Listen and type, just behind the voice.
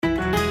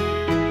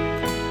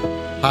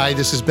Hi,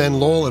 this is Ben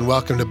Lowell, and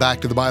welcome to Back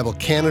to the Bible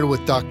Canada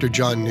with Dr.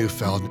 John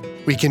Neufeld.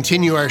 We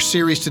continue our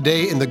series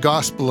today in the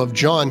Gospel of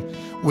John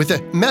with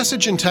a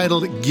message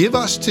entitled, Give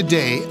Us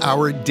Today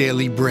Our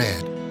Daily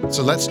Bread.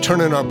 So let's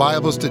turn in our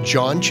Bibles to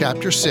John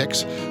chapter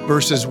 6,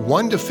 verses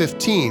 1 to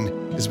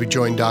 15, as we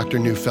join Dr.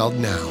 Neufeld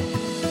now.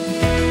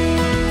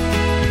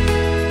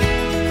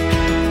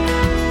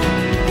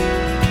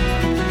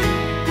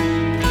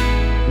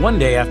 One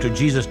day after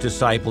Jesus'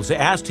 disciples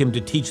asked him to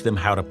teach them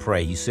how to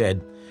pray, he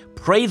said,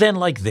 "Pray then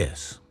like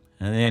this."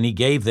 And then he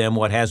gave them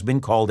what has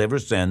been called ever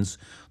since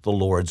the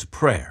Lord's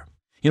Prayer.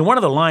 One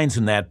of the lines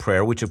in that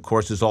prayer, which of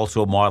course is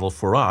also a model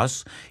for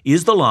us,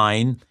 is the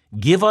line,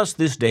 "Give us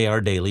this day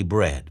our daily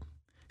bread."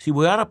 See,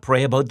 we ought to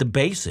pray about the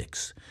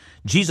basics.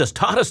 Jesus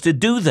taught us to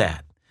do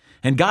that.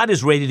 And God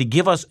is ready to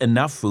give us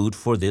enough food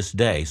for this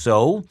day,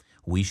 so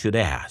we should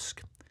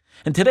ask.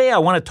 And today I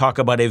want to talk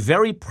about a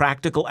very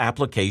practical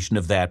application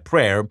of that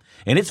prayer,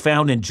 and it's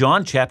found in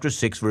John chapter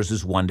 6,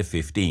 verses 1 to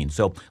 15.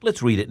 So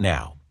let's read it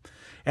now.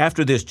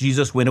 After this,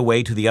 Jesus went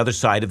away to the other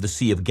side of the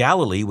Sea of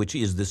Galilee, which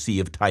is the Sea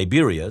of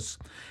Tiberias,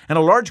 and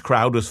a large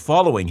crowd was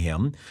following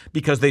him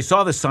because they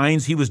saw the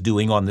signs he was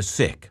doing on the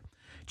sick.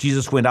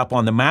 Jesus went up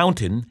on the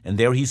mountain, and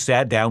there he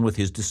sat down with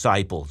his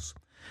disciples.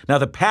 Now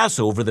the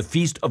Passover, the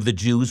feast of the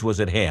Jews, was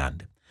at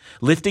hand.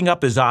 Lifting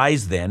up his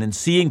eyes then, and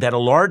seeing that a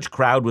large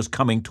crowd was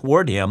coming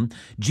toward him,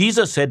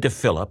 Jesus said to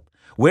Philip,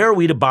 "Where are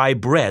we to buy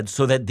bread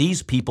so that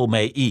these people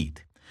may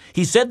eat?"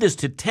 He said this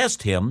to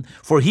test him,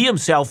 for he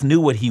himself knew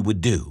what he would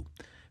do.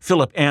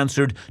 Philip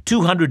answered,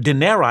 200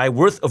 denarii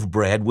worth of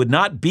bread would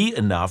not be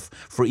enough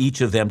for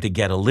each of them to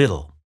get a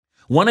little.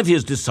 One of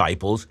his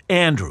disciples,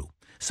 Andrew,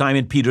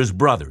 Simon Peter's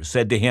brother,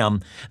 said to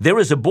him, "There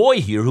is a boy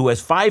here who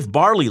has 5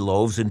 barley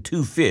loaves and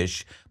 2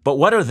 fish, but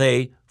what are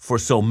they for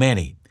so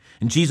many?"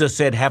 And Jesus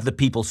said, "Have the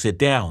people sit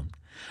down."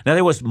 Now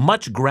there was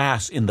much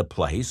grass in the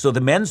place, so the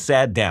men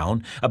sat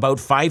down, about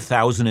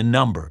 5,000 in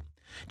number.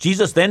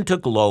 Jesus then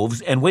took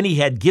loaves, and when he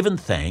had given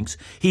thanks,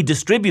 he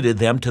distributed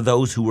them to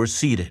those who were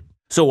seated.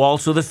 So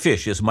also the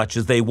fish, as much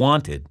as they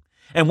wanted.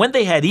 And when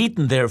they had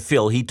eaten their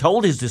fill, he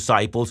told his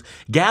disciples,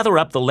 "Gather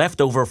up the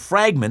leftover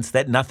fragments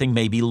that nothing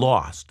may be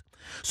lost."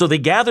 So they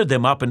gathered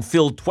them up and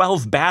filled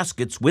 12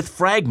 baskets with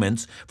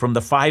fragments from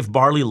the 5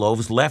 barley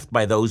loaves left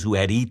by those who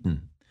had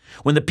eaten.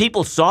 When the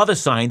people saw the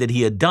sign that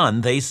he had done,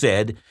 they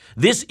said,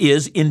 "This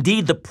is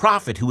indeed the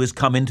prophet who has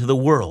come into the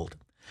world."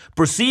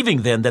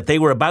 Perceiving then that they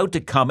were about to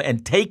come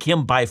and take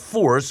him by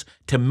force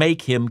to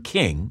make him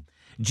king,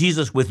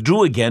 Jesus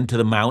withdrew again to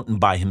the mountain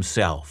by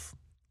himself.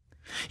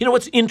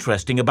 What's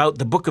interesting about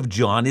the book of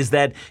John is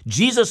that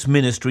Jesus'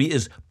 ministry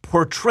is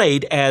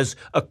portrayed as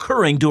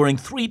occurring during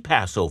 3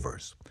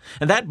 Passovers.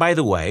 And that, by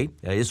the way,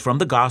 is from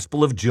the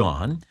Gospel of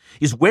John,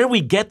 is where we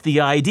get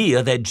the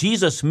idea that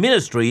Jesus'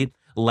 ministry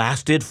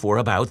lasted for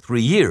about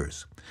 3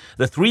 years.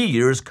 The 3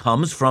 years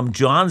comes from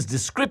John's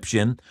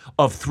description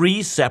of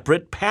 3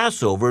 separate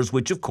Passovers,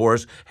 which of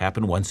course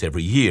happen once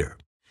every year.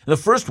 The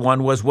first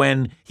one was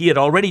when he had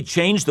already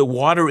changed the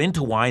water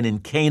into wine in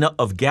Cana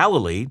of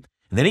Galilee,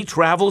 and then he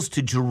travels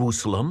to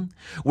Jerusalem,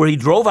 where he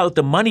drove out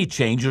the money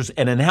changers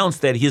and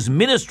announced that his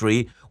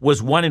ministry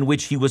was one in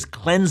which he was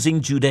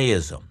cleansing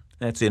Judaism.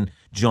 That's in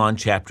John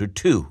chapter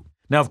 2.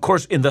 Now, of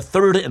course, in the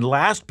 3rd and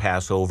last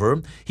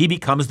Passover, he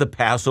becomes the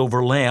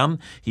Passover lamb.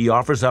 He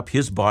offers up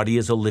his body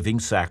as a living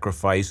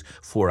sacrifice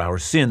for our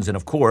sins. And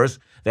of course,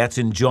 that's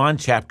in John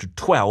chapter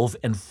 12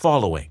 and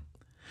following.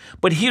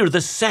 But here, the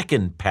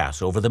second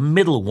Passover, the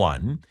middle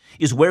one,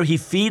 is where he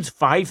feeds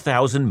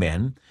 5,000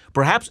 men,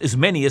 perhaps as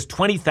many as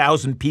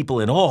 20,000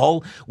 people in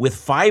all, with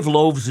 5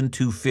 loaves and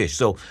 2 fish.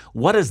 So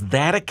what does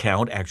that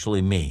account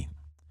actually mean?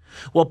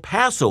 Well,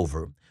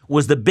 Passover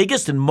was the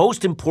biggest and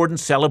most important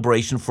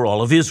celebration for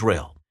all of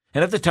Israel.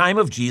 And at the time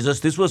of Jesus,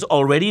 this was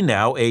already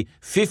now a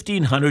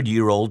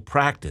 1,500-year-old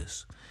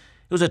practice.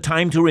 It was a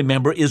time to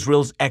remember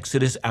Israel's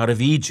exodus out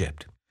of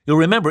Egypt. You'll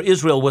remember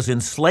Israel was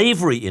in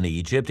slavery in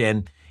Egypt,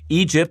 and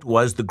Egypt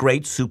was the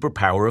great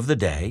superpower of the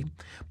day,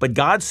 but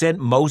God sent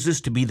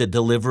Moses to be the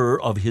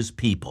deliverer of his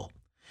people.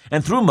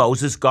 And through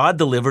Moses, God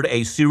delivered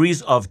a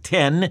series of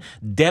 10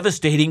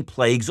 devastating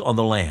plagues on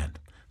the land.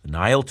 The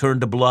Nile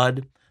turned to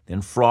blood,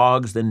 then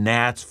frogs, then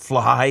gnats,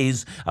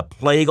 flies, a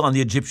plague on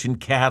the Egyptian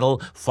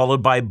cattle,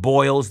 followed by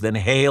boils, then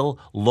hail,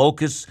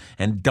 locusts,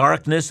 and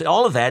darkness.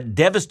 All of that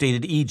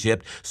devastated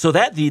Egypt so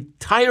that the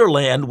entire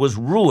land was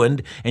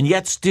ruined, and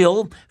yet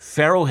still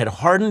Pharaoh had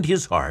hardened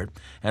his heart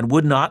and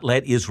would not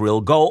let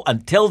Israel go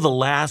until the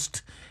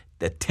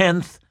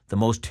 10th, the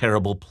most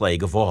terrible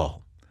plague of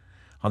all.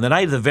 On the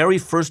night of the very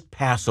first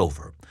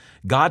Passover,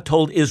 God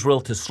told Israel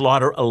to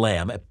slaughter a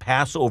lamb, a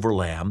Passover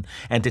lamb,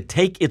 and to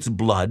take its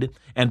blood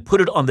and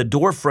put it on the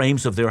door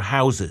frames of their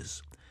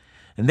houses.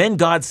 And then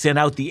God sent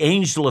out the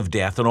angel of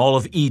death on all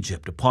of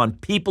Egypt, upon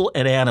people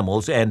and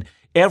animals, and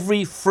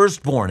every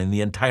firstborn in the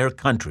entire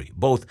country,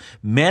 both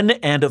men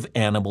and of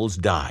animals,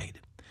 died.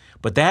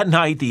 But that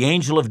night the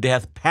angel of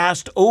death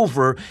passed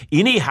over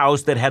any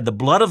house that had the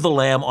blood of the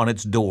lamb on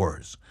its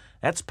doors.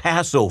 That's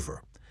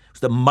Passover. It was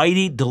the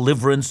mighty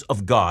deliverance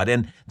of God.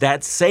 And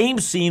that same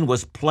scene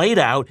was played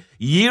out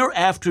year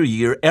after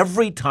year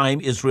every time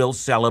Israel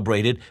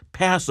celebrated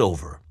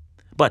Passover.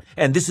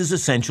 And this is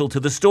essential to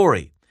the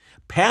story,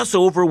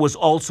 Passover was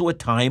also a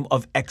time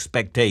of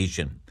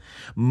expectation.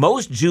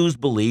 Most Jews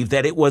believed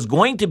that it was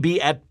going to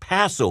be at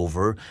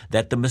Passover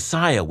that the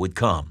Messiah would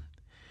come.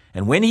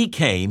 And when he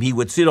came, he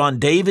would sit on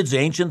David's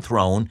ancient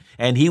throne,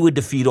 and he would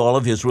defeat all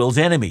of Israel's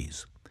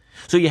enemies.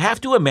 So you have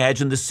to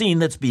imagine the scene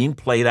that's being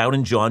played out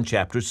in John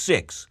chapter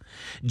 6.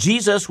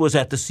 Jesus was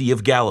at the Sea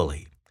of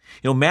Galilee.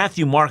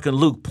 Matthew, Mark, and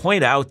Luke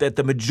point out that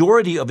the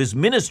majority of his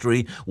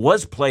ministry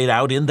was played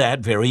out in that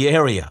very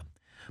area.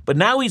 But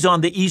now he's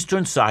on the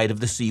eastern side of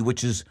the sea,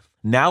 which is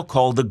now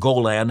called the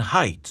Golan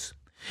Heights.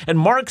 And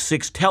Mark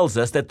 6 tells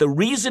us that the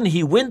reason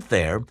he went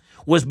there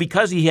was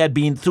because he had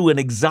been through an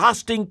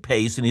exhausting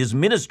pace in his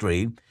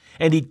ministry,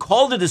 and he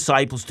called the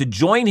disciples to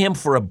join him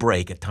for a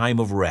break, a time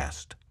of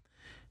rest.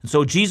 And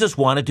so Jesus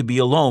wanted to be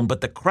alone,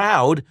 but the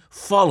crowd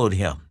followed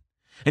him.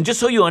 And just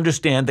so you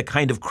understand the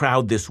kind of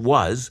crowd this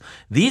was,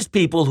 these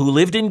people who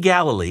lived in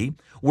Galilee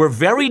were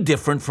very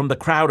different from the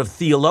crowd of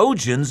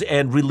theologians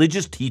and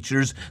religious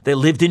teachers that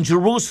lived in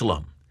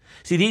Jerusalem.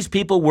 See, these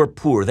people were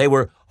poor. They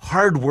were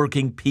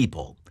hardworking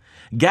people.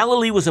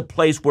 Galilee was a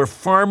place where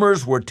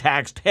farmers were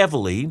taxed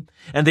heavily,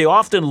 and they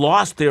often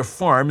lost their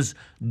farms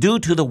due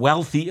to the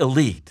wealthy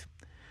elite.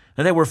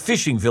 And there were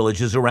fishing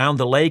villages around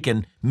the lake,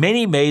 and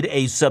many made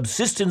a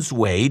subsistence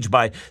wage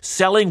by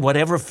selling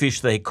whatever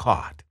fish they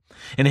caught.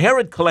 And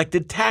Herod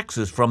collected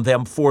taxes from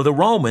them for the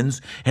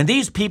Romans, and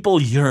these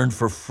people yearned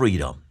for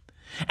freedom.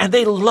 And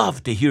they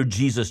loved to hear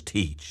Jesus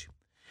teach.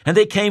 And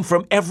they came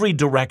from every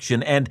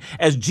direction, and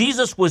as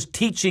Jesus was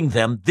teaching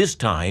them this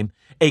time,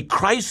 a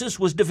crisis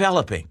was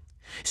developing.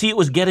 See, it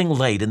was getting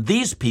late, and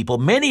these people,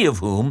 many of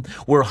whom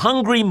were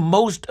hungry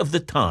most of the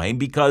time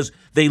because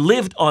they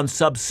lived on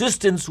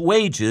subsistence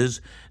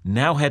wages,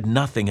 now had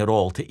nothing at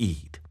all to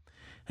eat.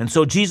 And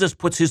so Jesus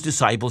puts his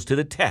disciples to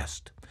the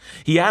test.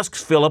 He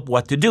asks Philip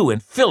what to do,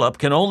 and Philip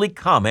can only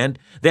comment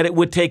that it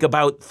would take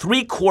about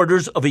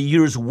 3/4 of a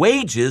year's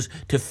wages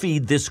to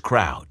feed this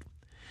crowd.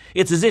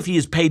 It's as if he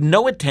has paid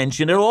no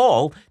attention at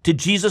all to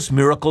Jesus'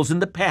 miracles in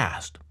the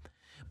past.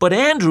 But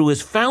Andrew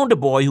has found a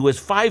boy who has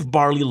 5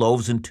 barley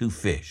loaves and 2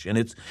 fish, and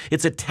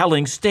it's a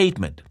telling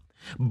statement.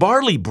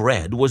 Barley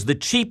bread was the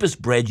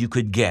cheapest bread you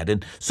could get,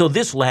 and so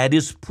this lad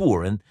is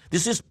poor, and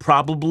this is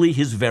probably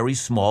his very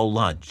small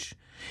lunch.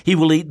 He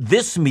will eat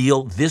this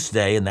meal this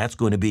day, and that's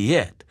going to be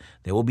it.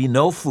 There will be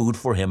no food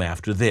for him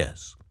after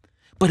this.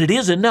 But it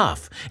is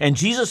enough, and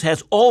Jesus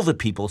has all the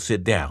people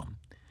sit down.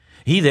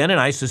 He then, and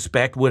I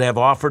suspect, would have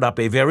offered up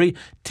a very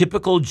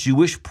typical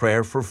Jewish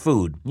prayer for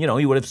food.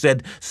 He would have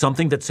said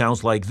something that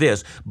sounds like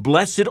this: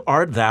 "Blessed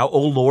art thou, O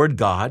Lord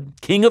God,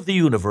 King of the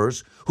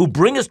universe, who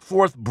bringest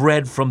forth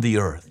bread from the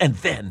earth." And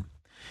then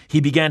he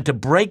began to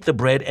break the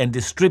bread and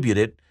distribute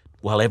it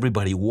while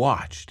everybody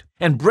watched.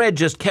 And bread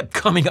just kept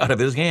coming out of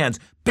his hands,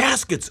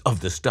 baskets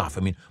of the stuff.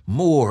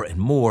 More and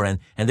more, and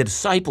the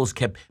disciples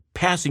kept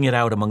passing it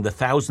out among the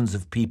thousands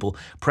of people.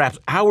 Perhaps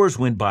hours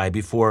went by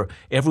before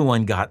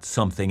everyone got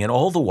something, and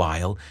all the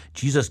while,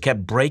 Jesus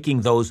kept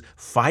breaking those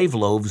 5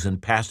 loaves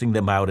and passing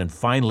them out, and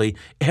finally,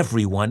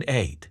 everyone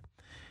ate.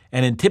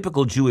 And in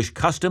typical Jewish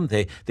custom,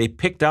 they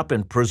picked up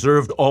and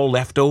preserved all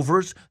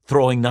leftovers,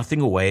 throwing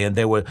nothing away, and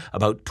there were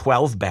about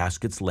 12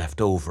 baskets left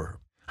over.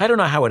 I don't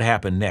know how it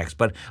happened next,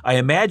 but I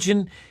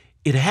imagine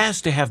it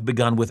has to have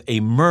begun with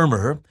a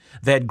murmur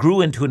that grew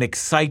into an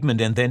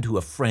excitement and then to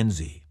a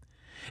frenzy.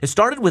 It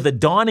started with a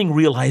dawning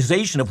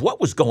realization of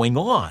what was going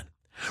on.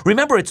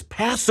 Remember, it's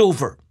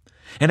Passover.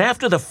 And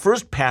after the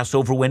first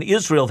Passover, when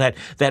Israel,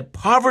 that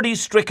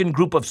poverty-stricken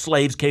group of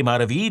slaves, came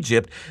out of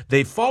Egypt,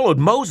 they followed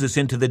Moses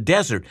into the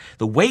desert,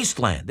 the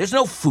wasteland. There's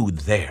no food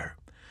there.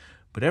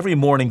 But every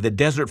morning, the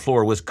desert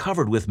floor was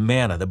covered with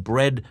manna, the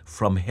bread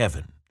from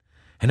heaven.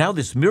 And now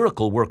this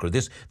miracle worker,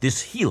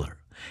 this healer,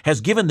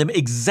 has given them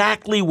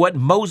exactly what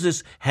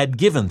Moses had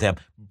given them.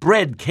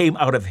 Bread came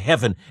out of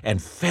heaven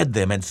and fed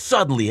them, and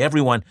suddenly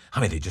everyone,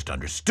 they just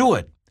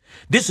understood.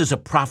 This is a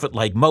prophet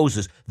like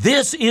Moses.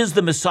 This is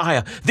the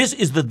Messiah. This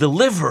is the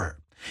deliverer.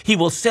 He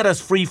will set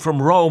us free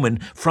from Rome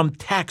and from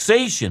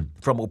taxation,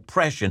 from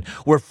oppression.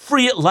 We're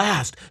free at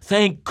last.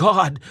 Thank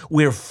God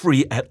we're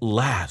free at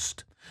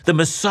last. The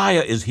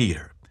Messiah is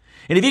here.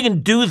 And if he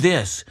can do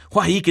this,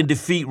 he can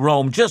defeat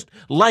Rome just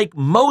like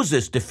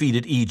Moses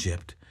defeated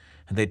Egypt.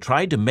 And they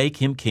tried to make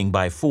him king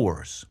by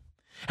force.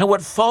 And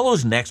what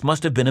follows next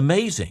must have been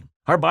amazing.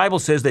 Our Bible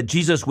says that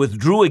Jesus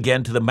withdrew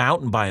again to the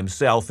mountain by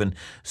himself, and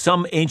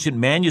some ancient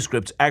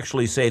manuscripts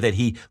actually say that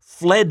he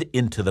fled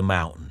into the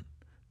mountain.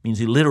 It means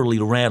he literally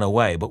ran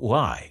away, but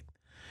why?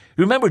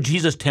 Remember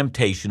Jesus'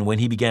 temptation when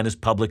he began his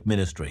public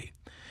ministry.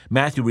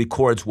 Matthew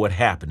records what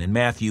happened in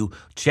Matthew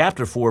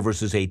chapter 4,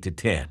 verses 8 to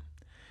 10.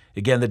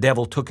 Again, the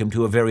devil took him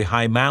to a very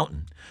high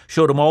mountain,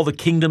 showed him all the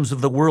kingdoms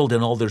of the world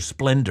and all their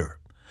splendor.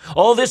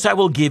 "All this I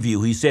will give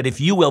you," he said,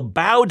 "if you will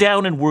bow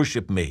down and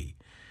worship me."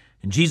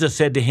 And Jesus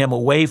said to him,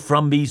 "Away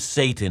from me,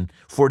 Satan,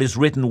 for it is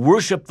written,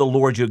 worship the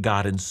Lord your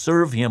God and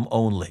serve him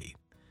only."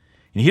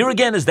 And here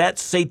again is that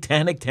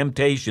satanic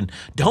temptation.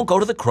 Don't go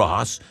to the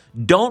cross.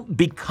 Don't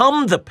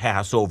become the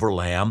Passover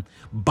lamb.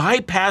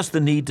 Bypass the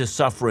need to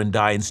suffer and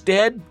die.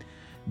 Instead,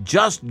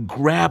 just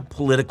grab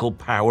political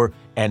power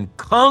and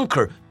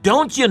conquer.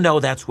 Don't you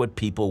know that's what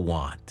people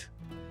want?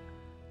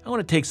 I want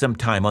to take some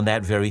time on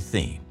that very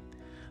theme.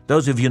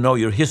 Those of you who know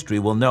your history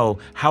will know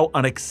how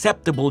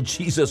unacceptable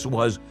Jesus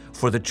was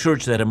for the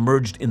church that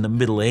emerged in the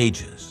Middle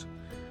Ages.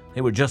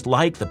 They were just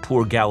like the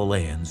poor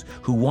Galileans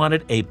who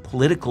wanted a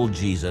political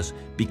Jesus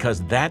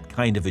because that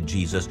kind of a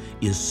Jesus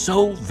is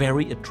so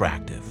very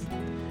attractive.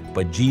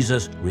 But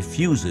Jesus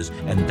refuses,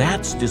 and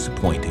that's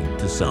disappointing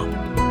to some.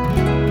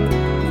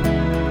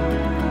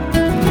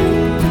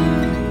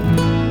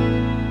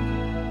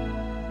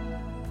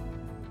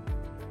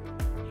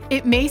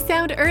 It may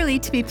sound early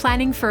to be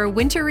planning for a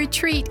winter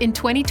retreat in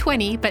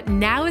 2020, but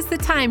now is the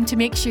time to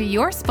make sure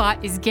your spot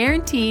is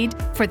guaranteed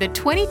for the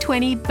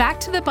 2020 Back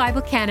to the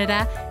Bible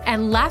Canada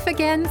and Laugh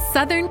Again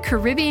Southern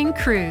Caribbean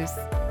Cruise.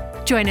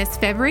 Join us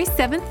February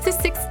 7th to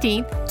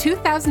 16th,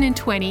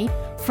 2020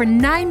 for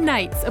 9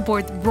 nights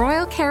aboard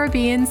Royal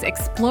Caribbean's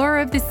Explorer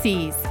of the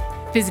Seas,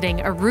 visiting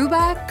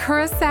Aruba,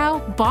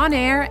 Curacao,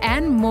 Bonaire,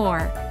 and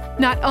more.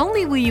 Not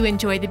only will you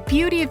enjoy the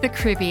beauty of the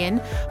Caribbean,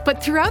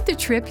 but throughout the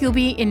trip you'll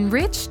be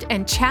enriched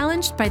and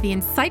challenged by the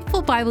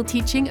insightful Bible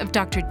teaching of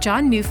Dr.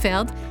 John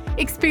Neufeld,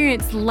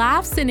 experience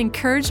laughs and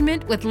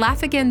encouragement with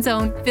Laugh Again's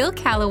own Phil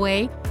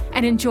Callaway,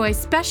 and enjoy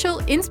special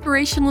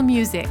inspirational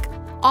music,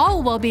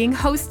 all while being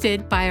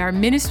hosted by our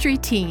ministry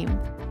team.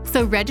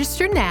 So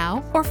register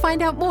now or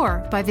find out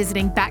more by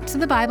visiting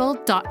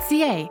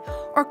backtothebible.ca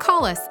or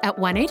call us at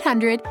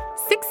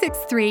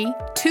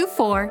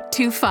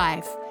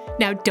 1-800-663-2425.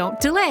 Now don't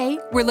delay,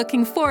 we're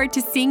looking forward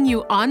to seeing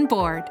you on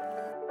board.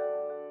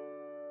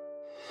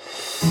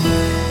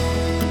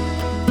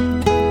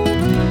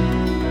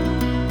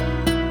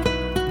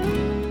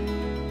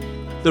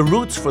 The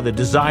roots for the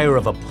desire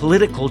of a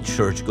political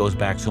church goes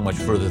back so much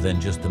further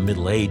than just the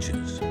Middle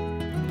Ages.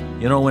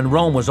 You know, when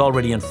Rome was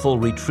already in full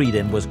retreat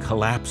and was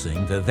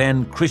collapsing, the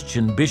then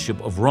Christian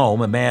bishop of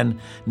Rome, a man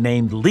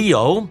named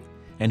Leo,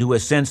 and who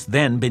has since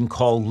then been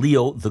called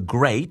Leo the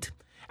Great,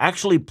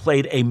 actually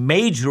played a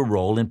major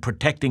role in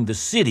protecting the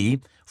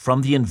city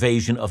from the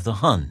invasion of the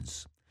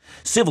Huns.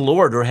 Civil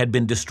order had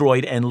been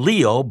destroyed, and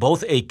Leo,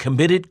 both a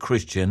committed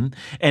Christian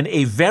and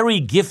a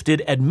very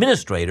gifted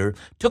administrator,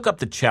 took up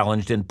the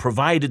challenge and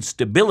provided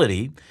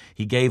stability.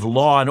 He gave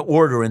law and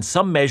order and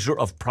some measure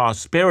of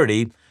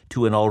prosperity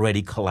to an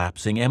already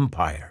collapsing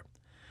empire.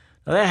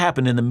 Now, that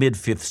happened in the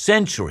mid-5th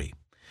century.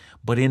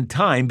 But in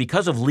time,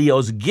 because of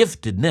Leo's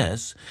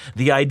giftedness,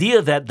 the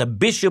idea that the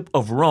Bishop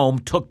of Rome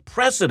took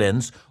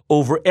precedence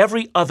over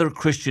every other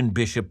Christian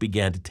bishop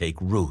began to take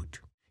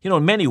root. You know,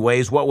 in many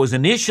ways, what was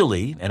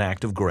initially an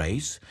act of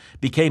grace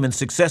became in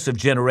successive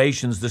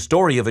generations the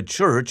story of a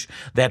church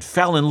that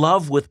fell in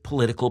love with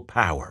political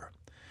power.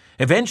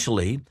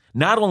 Eventually,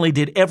 not only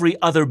did every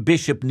other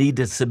bishop need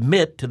to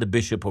submit to the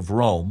Bishop of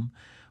Rome,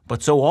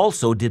 but so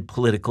also did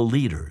political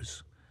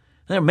leaders.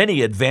 There are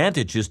many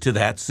advantages to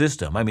that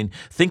system. I mean,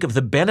 think of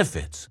the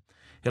benefits.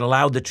 It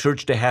allowed the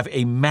church to have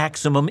a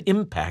maximum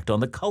impact on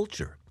the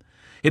culture.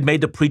 It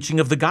made the preaching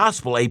of the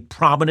gospel a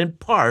prominent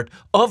part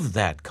of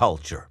that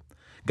culture.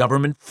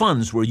 Government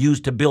funds were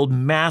used to build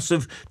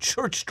massive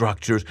church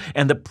structures,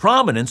 and the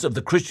prominence of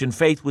the Christian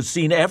faith was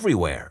seen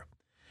everywhere.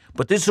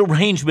 But this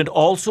arrangement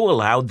also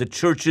allowed the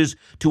churches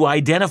to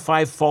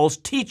identify false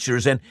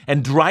teachers and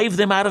drive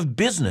them out of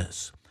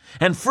business.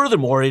 And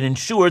furthermore, it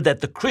ensured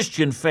that the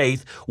Christian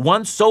faith,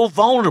 once so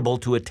vulnerable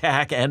to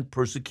attack and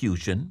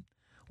persecution,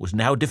 was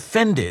now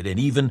defended and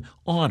even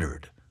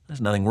honored.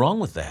 There's nothing wrong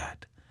with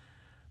that.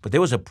 But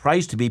there was a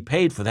price to be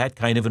paid for that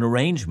kind of an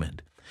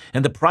arrangement.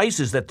 And the price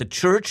is that the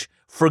church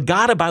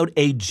forgot about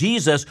a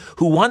Jesus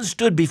who once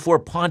stood before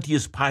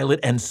Pontius Pilate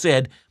and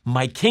said,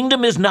 "My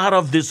kingdom is not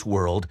of this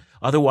world,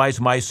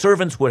 otherwise my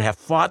servants would have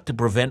fought to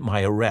prevent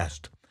my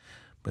arrest.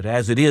 But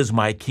as it is,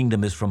 my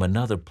kingdom is from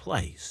another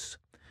place."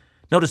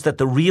 Notice that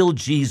the real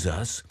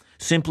Jesus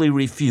simply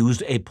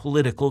refused a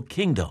political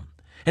kingdom.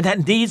 And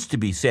that needs to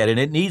be said, and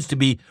it needs to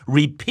be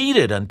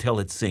repeated until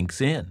it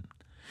sinks in.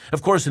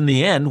 Of course, in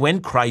the end,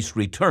 when Christ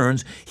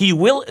returns, he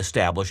will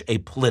establish a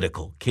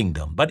political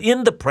kingdom. But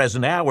in the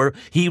present hour,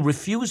 he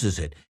refuses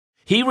it.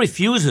 He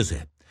refuses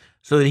it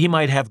so that he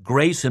might have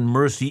grace and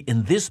mercy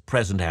in this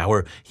present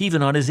hour,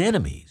 even on his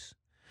enemies.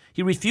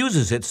 He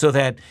refuses it so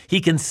that he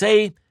can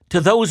say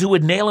to those who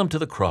would nail him to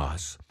the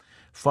cross,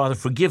 "Father,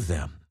 forgive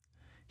them."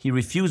 He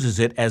refuses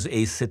it as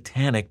a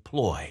satanic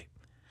ploy.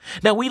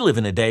 Now, we live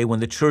in a day when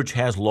the church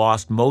has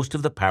lost most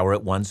of the power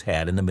it once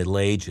had in the Middle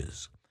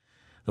Ages.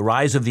 The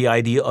rise of the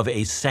idea of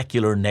a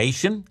secular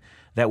nation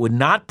that would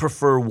not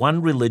prefer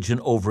one religion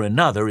over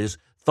another is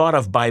thought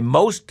of by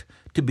most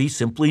to be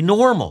simply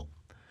normal.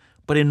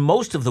 But in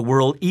most of the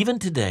world, even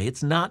today,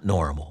 it's not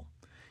normal.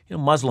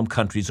 Muslim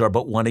countries are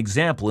but one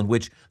example in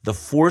which the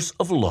force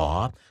of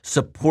law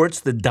supports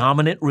the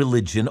dominant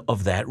religion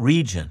of that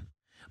region.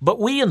 But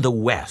we in the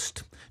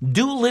West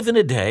do live in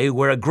a day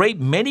where a great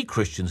many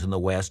Christians in the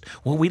West,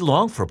 we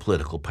long for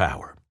political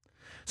power.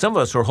 Some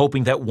of us are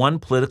hoping that one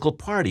political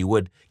party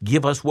would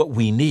give us what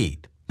we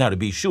need. Now, to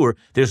be sure,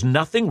 there's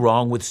nothing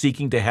wrong with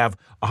seeking to have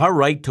our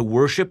right to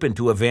worship and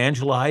to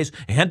evangelize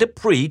and to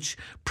preach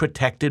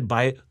protected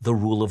by the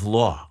rule of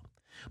law.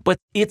 But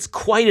it's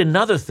quite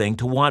another thing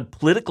to want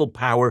political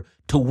power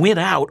to win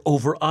out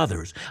over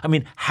others. I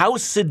mean, how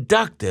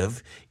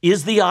seductive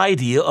is the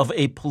idea of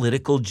a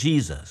political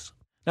Jesus?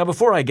 Now,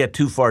 before I get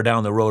too far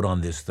down the road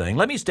on this thing,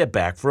 let me step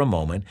back for a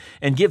moment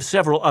and give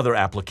several other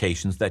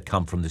applications that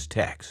come from this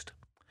text.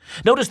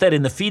 Notice that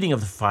in the feeding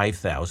of the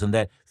 5,000,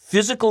 that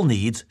physical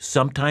needs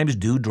sometimes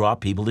do draw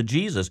people to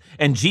Jesus,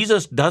 and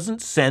Jesus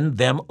doesn't send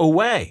them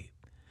away.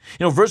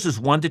 Verses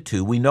 1 to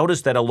 2, we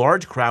notice that a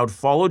large crowd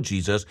followed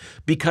Jesus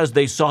because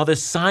they saw the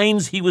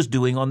signs he was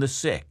doing on the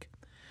sick.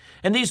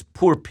 And these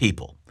poor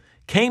people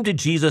came to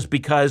Jesus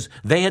because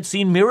they had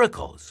seen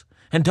miracles.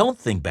 And don't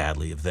think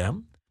badly of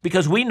them,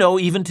 because we know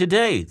even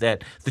today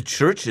that the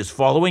church is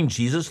following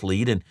Jesus'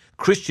 lead, and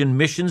Christian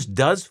missions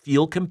does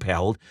feel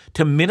compelled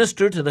to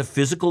minister to the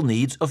physical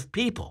needs of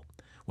people,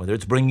 whether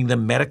it's bringing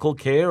them medical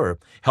care or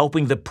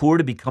helping the poor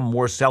to become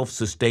more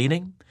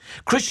self-sustaining.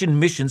 Christian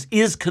missions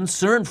is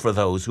concerned for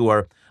those who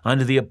are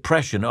under the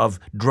oppression of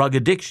drug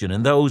addiction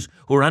and those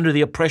who are under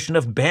the oppression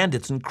of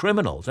bandits and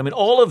criminals. I mean,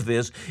 all of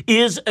this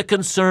is a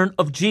concern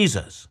of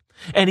Jesus,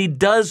 and he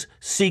does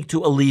seek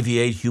to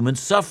alleviate human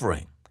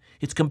suffering.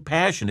 It's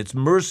compassion, it's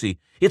mercy,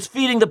 it's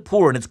feeding the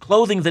poor, and it's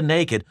clothing the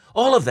naked.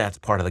 All of that's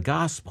part of the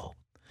gospel.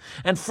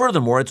 And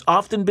furthermore, it's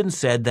often been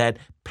said that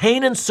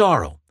pain and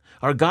sorrow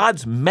are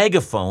God's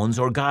megaphones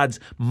or God's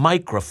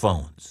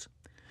microphones.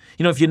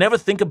 If you never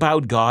think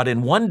about God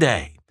and one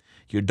day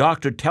your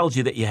doctor tells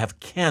you that you have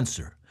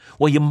cancer,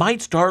 well, you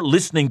might start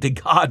listening to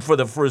God for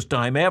the first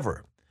time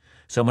ever.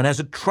 Someone has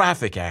a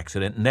traffic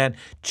accident and that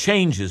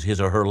changes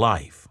his or her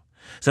life.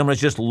 Someone has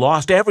just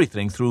lost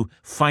everything through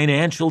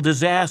financial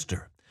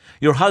disaster.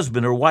 Your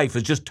husband or wife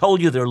has just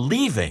told you they're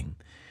leaving,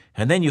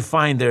 and then you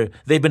find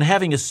they've been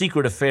having a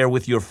secret affair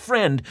with your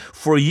friend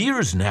for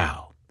years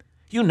now.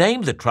 You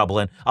name the trouble,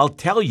 and I'll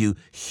tell you,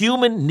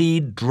 human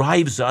need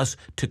drives us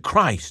to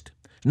Christ.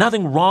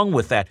 Nothing wrong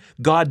with that.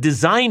 God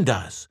designed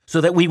us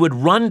so that we would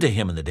run to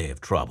him in the day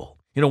of trouble.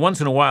 Once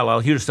in a while,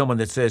 I'll hear someone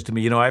that says to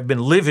me, I've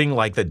been living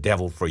like the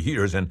devil for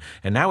years, and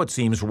now it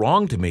seems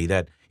wrong to me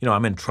that,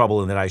 I'm in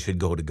trouble and that I should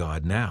go to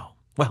God now.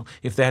 Well,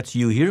 if that's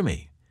you, hear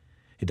me.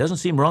 It doesn't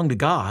seem wrong to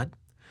God.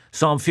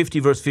 Psalm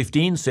 50, verse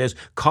 15 says,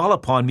 "Call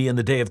upon me in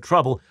the day of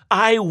trouble.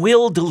 I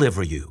will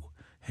deliver you,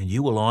 and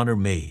you will honor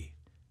me."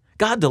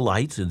 God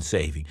delights in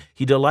saving.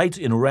 He delights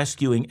in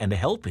rescuing and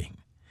helping.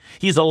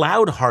 He's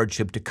allowed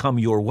hardship to come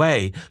your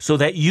way so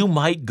that you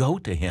might go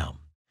to him.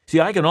 See,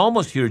 I can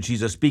almost hear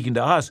Jesus speaking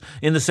to us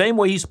in the same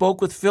way he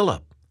spoke with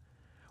Philip.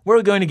 Where are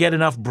we going to get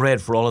enough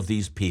bread for all of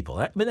these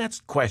people? That's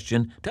a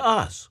question to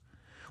us.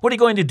 What are you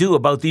going to do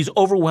about these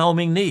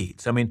overwhelming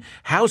needs?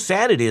 How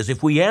sad it is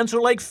if we answer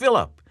like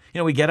Philip.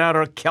 We get out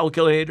our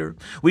calculator.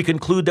 We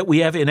conclude that we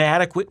have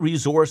inadequate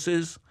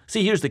resources.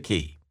 See, here's the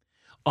key.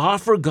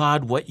 Offer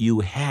God what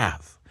you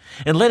have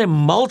and let him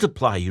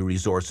multiply your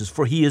resources,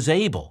 for he is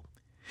able.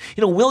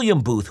 William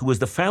Booth, who was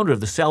the founder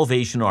of the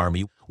Salvation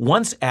Army,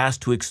 once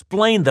asked to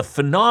explain the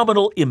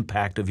phenomenal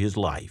impact of his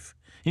life.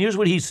 And here's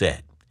what he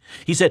said.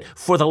 He said,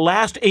 "For the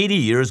last 80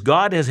 years,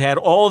 God has had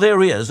all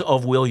there is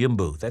of William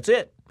Booth. That's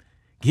it.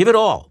 Give it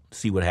all.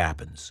 See what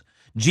happens.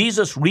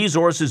 Jesus'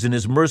 resources and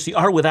his mercy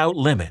are without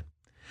limit.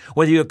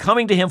 Whether you're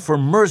coming to him for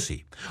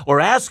mercy or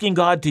asking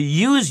God to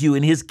use you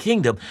in his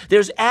kingdom,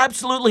 there's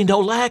absolutely no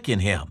lack in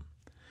him."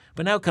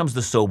 But now comes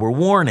the sober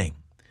warning.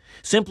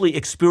 Simply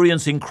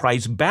experiencing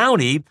Christ's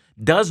bounty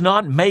does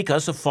not make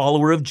us a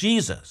follower of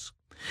Jesus.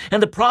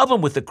 And the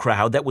problem with the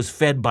crowd that was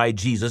fed by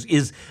Jesus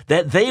is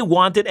that they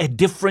wanted a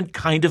different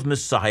kind of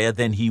Messiah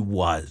than he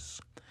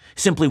was.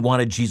 Simply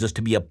wanted Jesus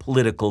to be a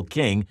political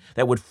king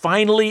that would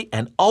finally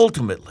and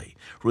ultimately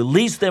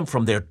release them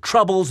from their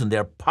troubles and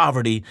their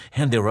poverty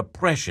and their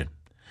oppression.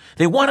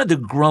 They wanted the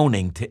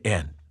groaning to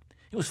end.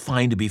 It was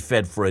fine to be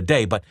fed for a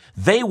day, but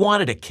they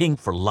wanted a king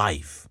for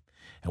life.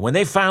 And when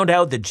they found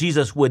out that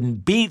Jesus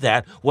wouldn't be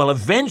that, well,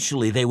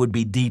 eventually they would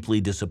be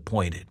deeply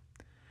disappointed.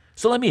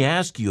 So let me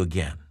ask you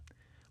again,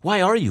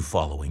 why are you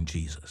following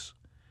Jesus?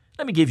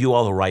 Let me give you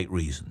all the right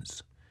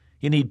reasons.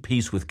 You need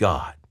peace with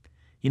God.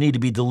 You need to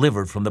be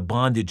delivered from the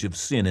bondage of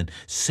sin and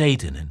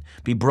Satan and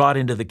be brought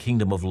into the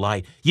kingdom of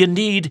light. You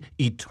need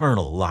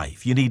eternal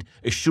life. You need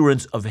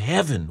assurance of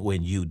heaven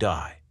when you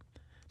die.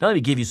 Now let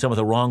me give you some of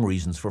the wrong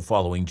reasons for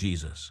following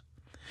Jesus.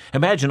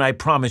 Imagine I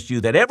promised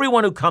you that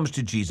everyone who comes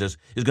to Jesus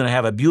is going to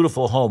have a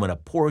beautiful home and a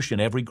Porsche in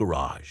every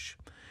garage.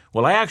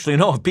 Well, I actually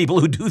know of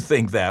people who do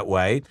think that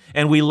way,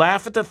 and we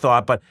laugh at the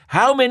thought, but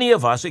how many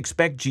of us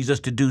expect Jesus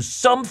to do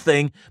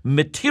something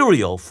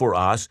material for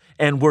us,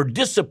 and we're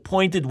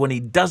disappointed when he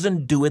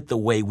doesn't do it the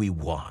way we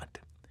want?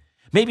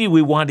 Maybe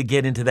we want to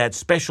get into that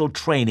special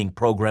training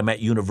program at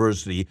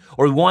university,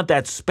 or we want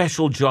that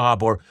special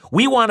job, or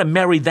we want to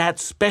marry that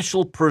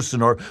special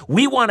person, or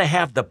we want to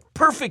have the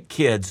perfect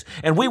kids,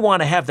 and we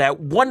want to have that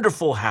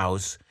wonderful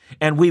house.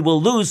 and we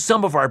will lose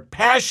some of our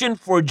passion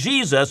for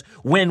Jesus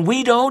when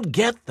we don't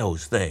get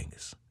those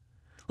things.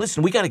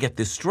 Listen, we got to get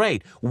this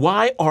straight.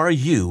 Why are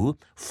you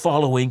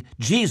following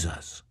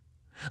Jesus?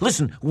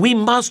 Listen, we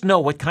must know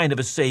what kind of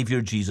a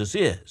Savior Jesus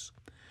is.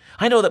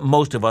 I know that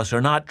most of us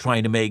are not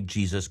trying to make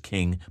Jesus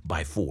king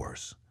by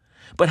force.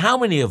 But how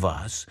many of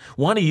us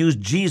want to use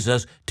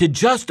Jesus to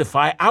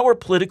justify our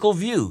political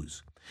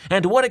views?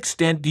 And to what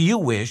extent do you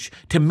wish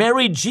to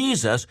marry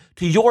Jesus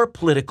to your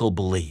political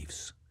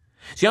beliefs?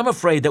 See, I'm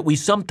afraid that we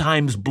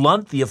sometimes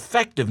blunt the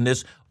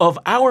effectiveness of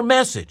our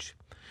message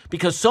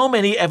because so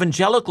many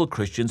evangelical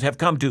Christians have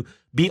come to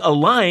be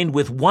aligned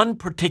with one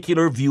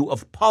particular view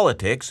of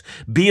politics,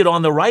 be it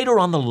on the right or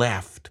on the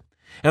left.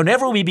 And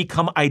whenever we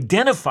become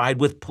identified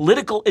with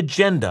political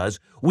agendas,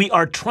 we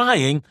are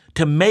trying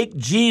to make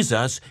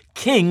Jesus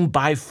king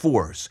by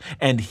force,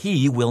 and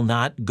he will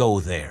not go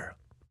there.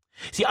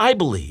 See, I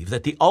believe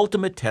that the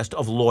ultimate test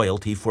of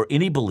loyalty for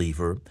any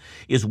believer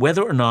is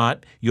whether or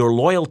not you're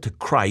loyal to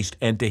Christ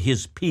and to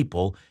his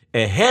people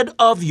ahead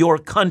of your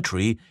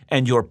country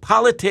and your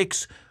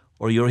politics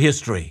or your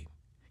history.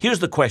 Here's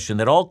the question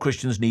that all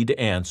Christians need to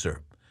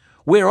answer.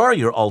 Where are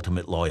your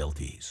ultimate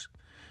loyalties?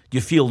 Do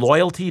you feel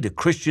loyalty to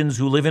Christians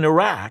who live in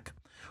Iraq,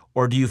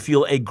 or do you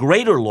feel a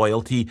greater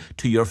loyalty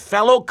to your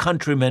fellow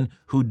countrymen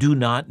who do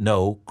not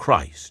know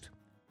Christ?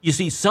 You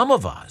see, some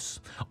of us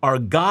are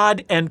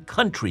God and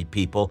country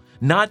people,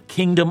 not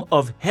kingdom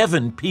of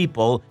heaven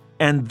people,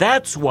 and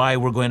that's why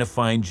we're going to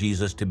find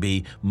Jesus to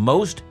be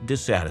most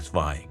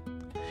dissatisfying.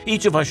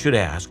 Each of us should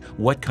ask,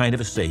 what kind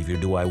of a Savior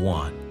do I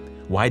want?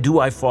 Why do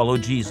I follow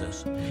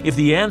Jesus? If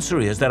the answer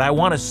is that I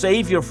want a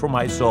Savior for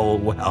my soul,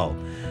 well,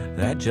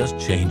 that just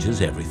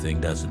changes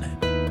everything, doesn't it?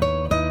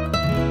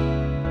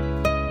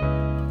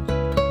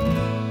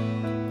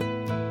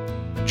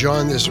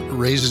 John, this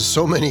raises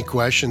so many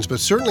questions, but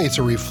certainly it's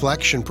a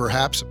reflection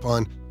perhaps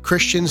upon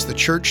Christians, the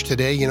church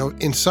today. You know,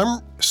 in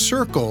some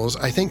circles,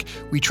 I think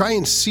we try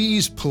and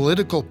seize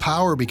political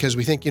power because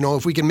we think,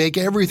 if we can make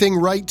everything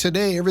right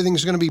today,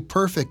 everything's going to be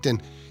perfect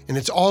and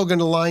it's all going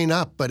to line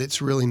up, but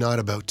it's really not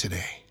about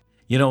today.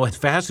 It's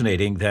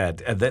fascinating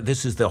that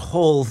this is the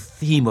whole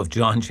theme of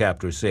John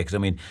chapter 6. I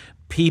mean,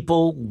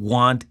 people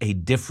want a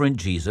different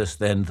Jesus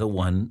than the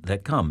one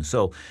that comes.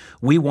 So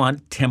we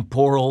want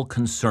temporal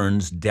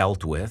concerns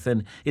dealt with.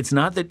 And it's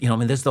not that,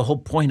 that's the whole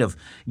point of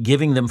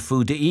giving them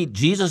food to eat.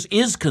 Jesus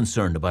is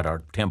concerned about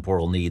our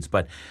temporal needs.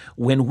 But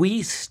when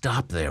we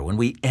stop there, when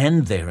we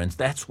end there, and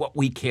that's what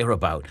we care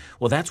about,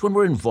 well, that's when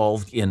we're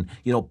involved in,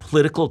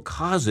 political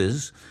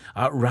causes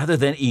rather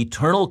than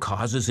eternal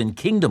causes and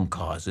kingdom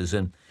causes.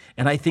 And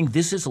I think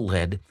this has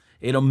led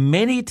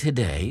many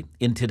today,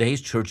 in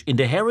today's church,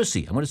 into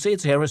heresy. I'm going to say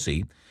it's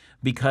heresy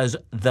because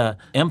the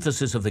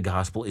emphasis of the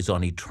gospel is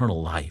on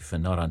eternal life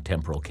and not on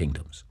temporal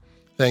kingdoms.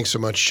 Thanks so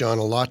much, John.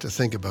 A lot to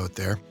think about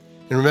there.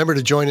 And remember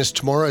to join us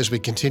tomorrow as we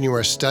continue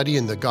our study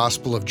in the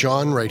Gospel of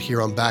John right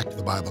here on Back to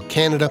the Bible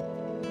Canada,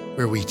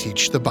 where we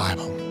teach the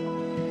Bible.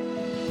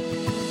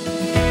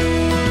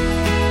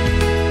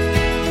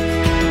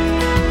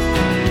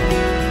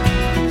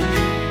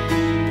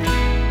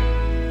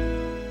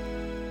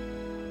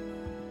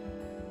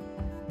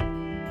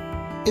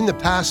 In the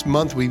past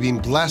month, we've been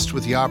blessed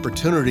with the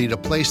opportunity to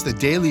place the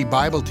daily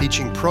Bible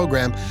teaching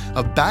program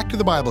of Back to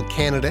the Bible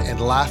Canada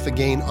and Laugh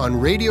Again on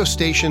radio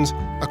stations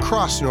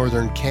across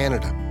Northern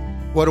Canada.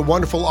 What a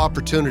wonderful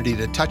opportunity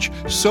to touch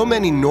so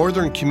many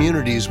northern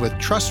communities with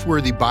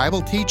trustworthy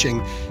Bible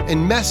teaching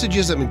and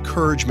messages of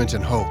encouragement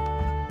and hope.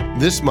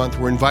 This month,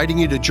 we're inviting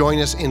you to join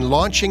us in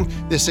launching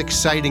this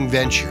exciting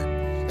venture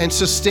and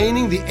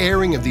sustaining the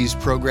airing of these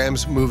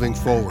programs moving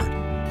forward.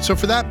 So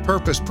for that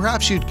purpose,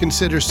 perhaps you'd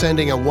consider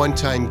sending a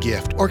one-time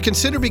gift or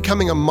consider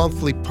becoming a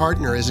monthly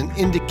partner as an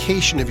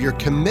indication of your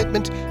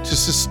commitment to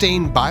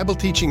sustain Bible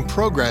teaching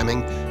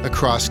programming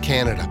across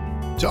Canada.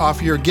 To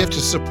offer your gift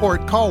of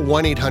support, call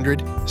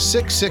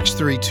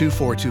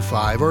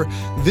 1-800-663-2425 or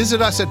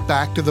visit us at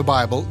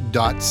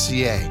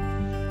backtothebible.ca.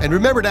 And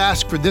remember to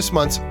ask for this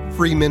month's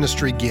free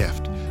ministry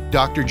gift,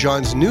 Dr.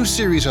 John's new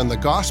series on the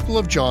Gospel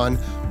of John,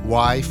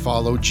 Why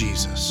Follow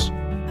Jesus.